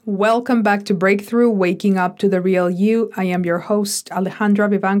Welcome back to Breakthrough, Waking Up to the Real You. I am your host, Alejandra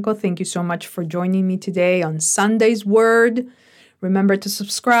Vivanco. Thank you so much for joining me today on Sunday's Word. Remember to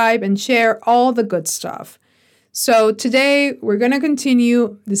subscribe and share all the good stuff. So today we're going to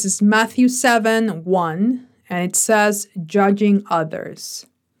continue. This is Matthew 7:1, and it says, judging others.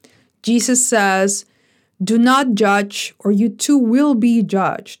 Jesus says, do not judge, or you too will be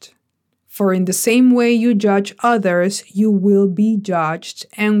judged. For in the same way you judge others, you will be judged,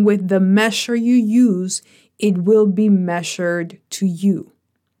 and with the measure you use, it will be measured to you.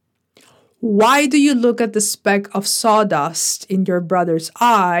 Why do you look at the speck of sawdust in your brother's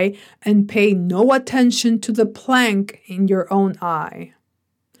eye and pay no attention to the plank in your own eye?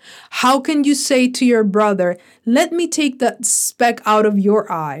 How can you say to your brother, let me take that speck out of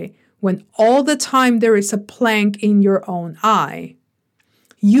your eye, when all the time there is a plank in your own eye?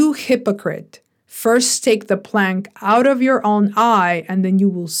 You hypocrite, first take the plank out of your own eye, and then you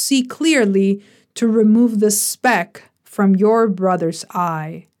will see clearly to remove the speck from your brother's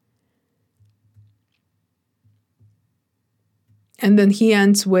eye. And then he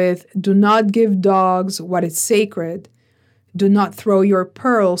ends with, do not give dogs what is sacred. Do not throw your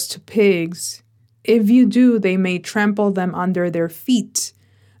pearls to pigs. If you do, they may trample them under their feet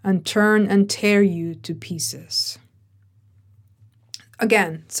and turn and tear you to pieces.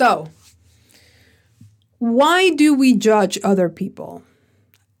 Again, so why do we judge other people?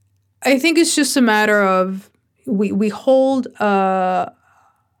 I think it's just a matter of we hold a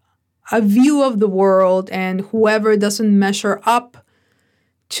view of the world, and whoever doesn't measure up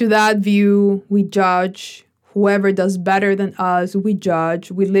to that view, we judge. Whoever does better than us, we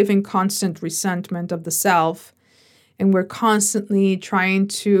judge. We live in constant resentment of the self, and we're constantly trying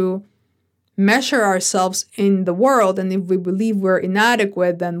to measure ourselves in the world, and if we believe we're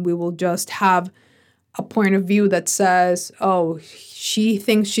inadequate, then we will just have a point of view that says, oh, she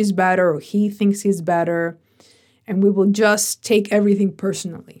thinks she's better, or he thinks he's better, and we will just take everything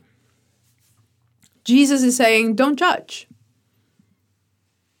personally. Jesus is saying, don't judge.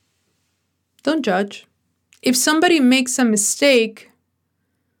 Don't judge. If somebody makes a mistake,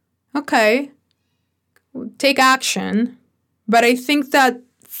 okay, take action, but I think that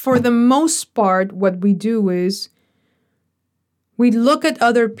for the most part, what we do is we look at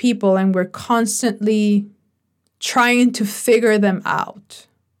other people and we're constantly trying to figure them out.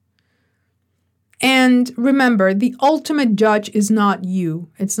 And remember, the ultimate judge is not you.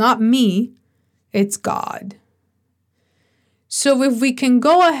 It's not me. It's God. So if we can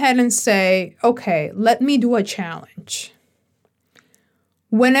go ahead and say, okay, let me do a challenge.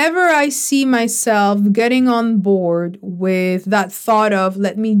 Whenever I see myself getting on board with that thought of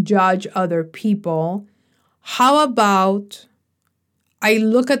let me judge other people, how about I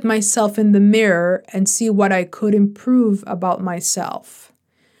look at myself in the mirror and see what I could improve about myself?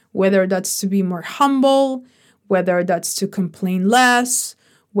 Whether that's to be more humble, whether that's to complain less,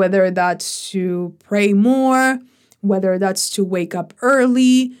 whether that's to pray more, whether that's to wake up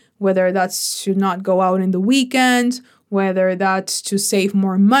early, whether that's to not go out in the weekend, whether that's to save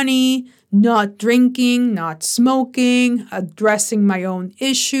more money, not drinking, not smoking, addressing my own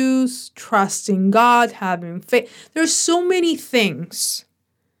issues, trusting God, having faith. There's so many things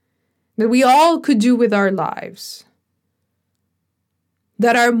that we all could do with our lives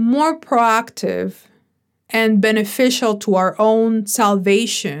that are more proactive and beneficial to our own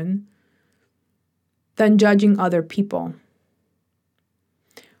salvation than judging other people.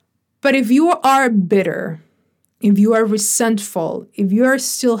 But if you are bitter, if you are resentful, if you are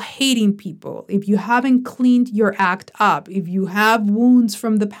still hating people, if you haven't cleaned your act up, if you have wounds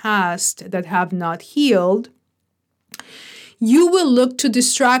from the past that have not healed, you will look to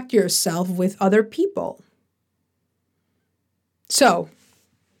distract yourself with other people. So,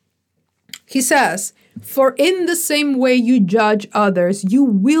 he says, for in the same way you judge others, you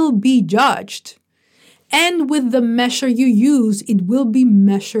will be judged. And with the measure you use, it will be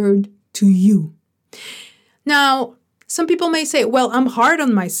measured to you. Now, some people may say, well, I'm hard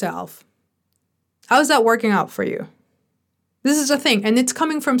on myself. How's that working out for you? This is a thing, and it's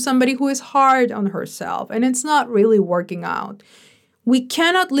coming from somebody who is hard on herself, and it's not really working out. We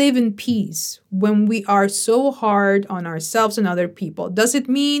cannot live in peace when we are so hard on ourselves and other people. Does it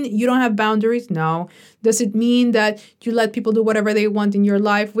mean you don't have boundaries? No. Does it mean that you let people do whatever they want in your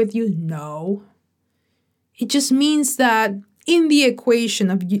life with you? No. It just means that in the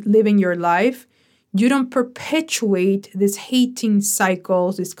equation of living your life, you don't perpetuate these hating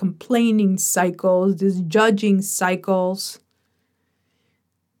cycles, these complaining cycles, these judging cycles.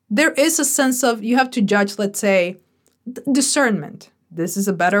 There is a sense of you have to judge, let's say, discernment. This is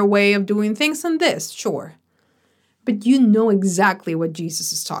a better way of doing things than this, sure. But you know exactly what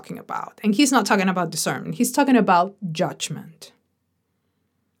Jesus is talking about. And he's not talking about discernment. He's talking about judgment.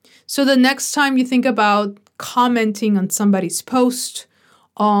 So the next time you think about commenting on somebody's post,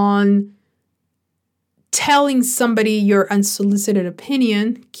 on telling somebody your unsolicited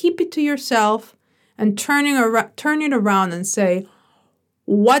opinion, keep it to yourself and turn it around and say,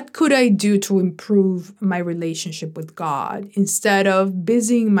 what could I do to improve my relationship with God instead of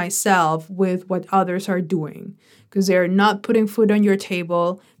busying myself with what others are doing? Because they are not putting food on your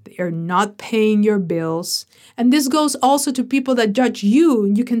table. They are not paying your bills. And this goes also to people that judge you.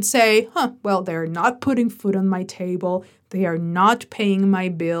 You can say, well, they're not putting food on my table. They are not paying my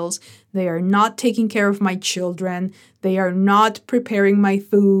bills. They are not taking care of my children. They are not preparing my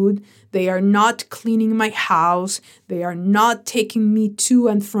food. They are not cleaning my house. They are not taking me to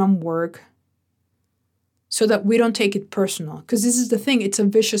and from work. So that we don't take it personal. Because this is the thing, it's a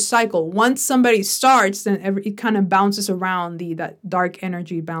vicious cycle. Once somebody starts, then it kind of bounces around, that dark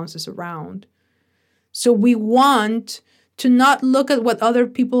energy bounces around. So we want to not look at what other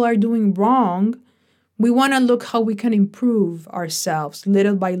people are doing wrong. We want to look how we can improve ourselves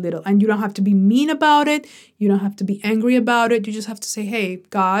little by little. And you don't have to be mean about it. You don't have to be angry about it. You just have to say, hey,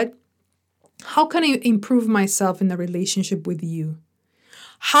 God, how can I improve myself in the relationship with you?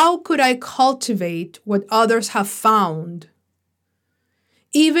 How could I cultivate what others have found?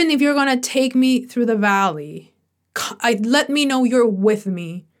 Even if you're going to take me through the valley, let me know you're with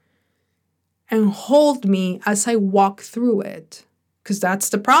me and hold me as I walk through it. Because that's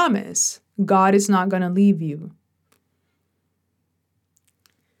the promise. God is not going to leave you.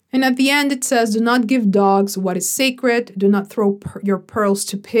 And at the end it says, do not give dogs what is sacred. Do not throw your pearls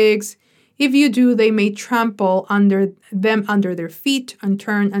to pigs. If you do, they may trample under their feet and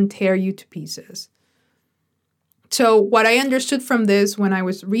turn and tear you to pieces. So what I understood from this when I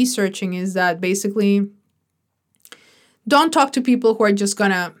was researching is that basically, don't talk to people who are just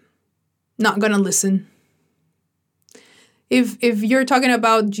not gonna listen. If you're talking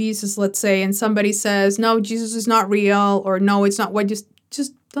about Jesus, let's say, and somebody says, no, Jesus is not real, or no, it's not what, just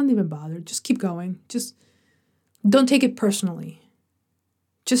don't even bother. Just keep going. Just don't take it personally.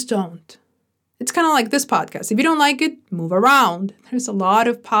 Just don't. It's kind of like this podcast. If you don't like it, move around. There's a lot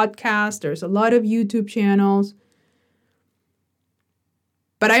of podcasts. There's a lot of YouTube channels.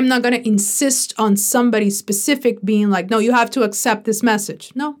 But I'm not going to insist on somebody specific being like, no, you have to accept this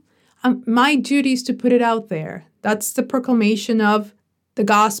message. No, my duty is to put it out there. That's the proclamation of the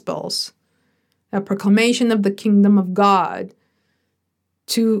Gospels, a proclamation of the kingdom of God,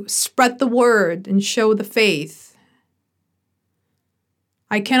 to spread the word and show the faith.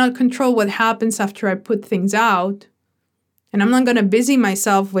 I cannot control what happens after I put things out. And I'm not going to busy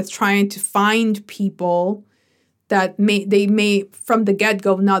myself with trying to find people that they may from the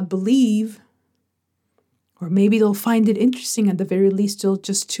get-go not believe. Or maybe they'll find it interesting. At the very least, they'll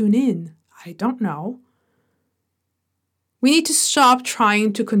just tune in. I don't know. We need to stop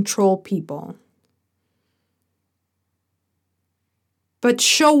trying to control people. But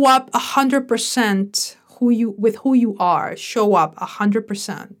show up 100% with who you are. Show up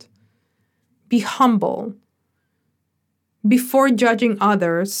 100%. Be humble. Before judging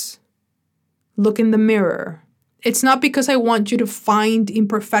others, look in the mirror. It's not because I want you to find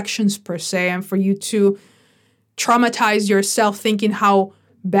imperfections per se and for you to traumatize yourself thinking how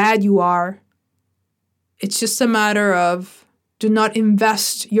bad you are. It's just a matter of do not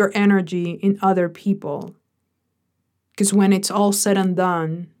invest your energy in other people. Because when it's all said and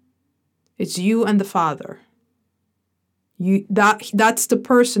done, it's you and the Father. That's the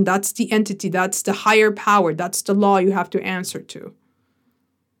person, that's the entity, that's the higher power, that's the law you have to answer to.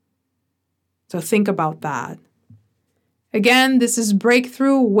 So think about that. Again, this is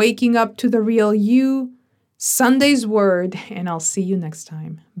Breakthrough, Waking Up to the Real You, Sunday's Word, and I'll see you next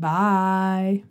time. Bye.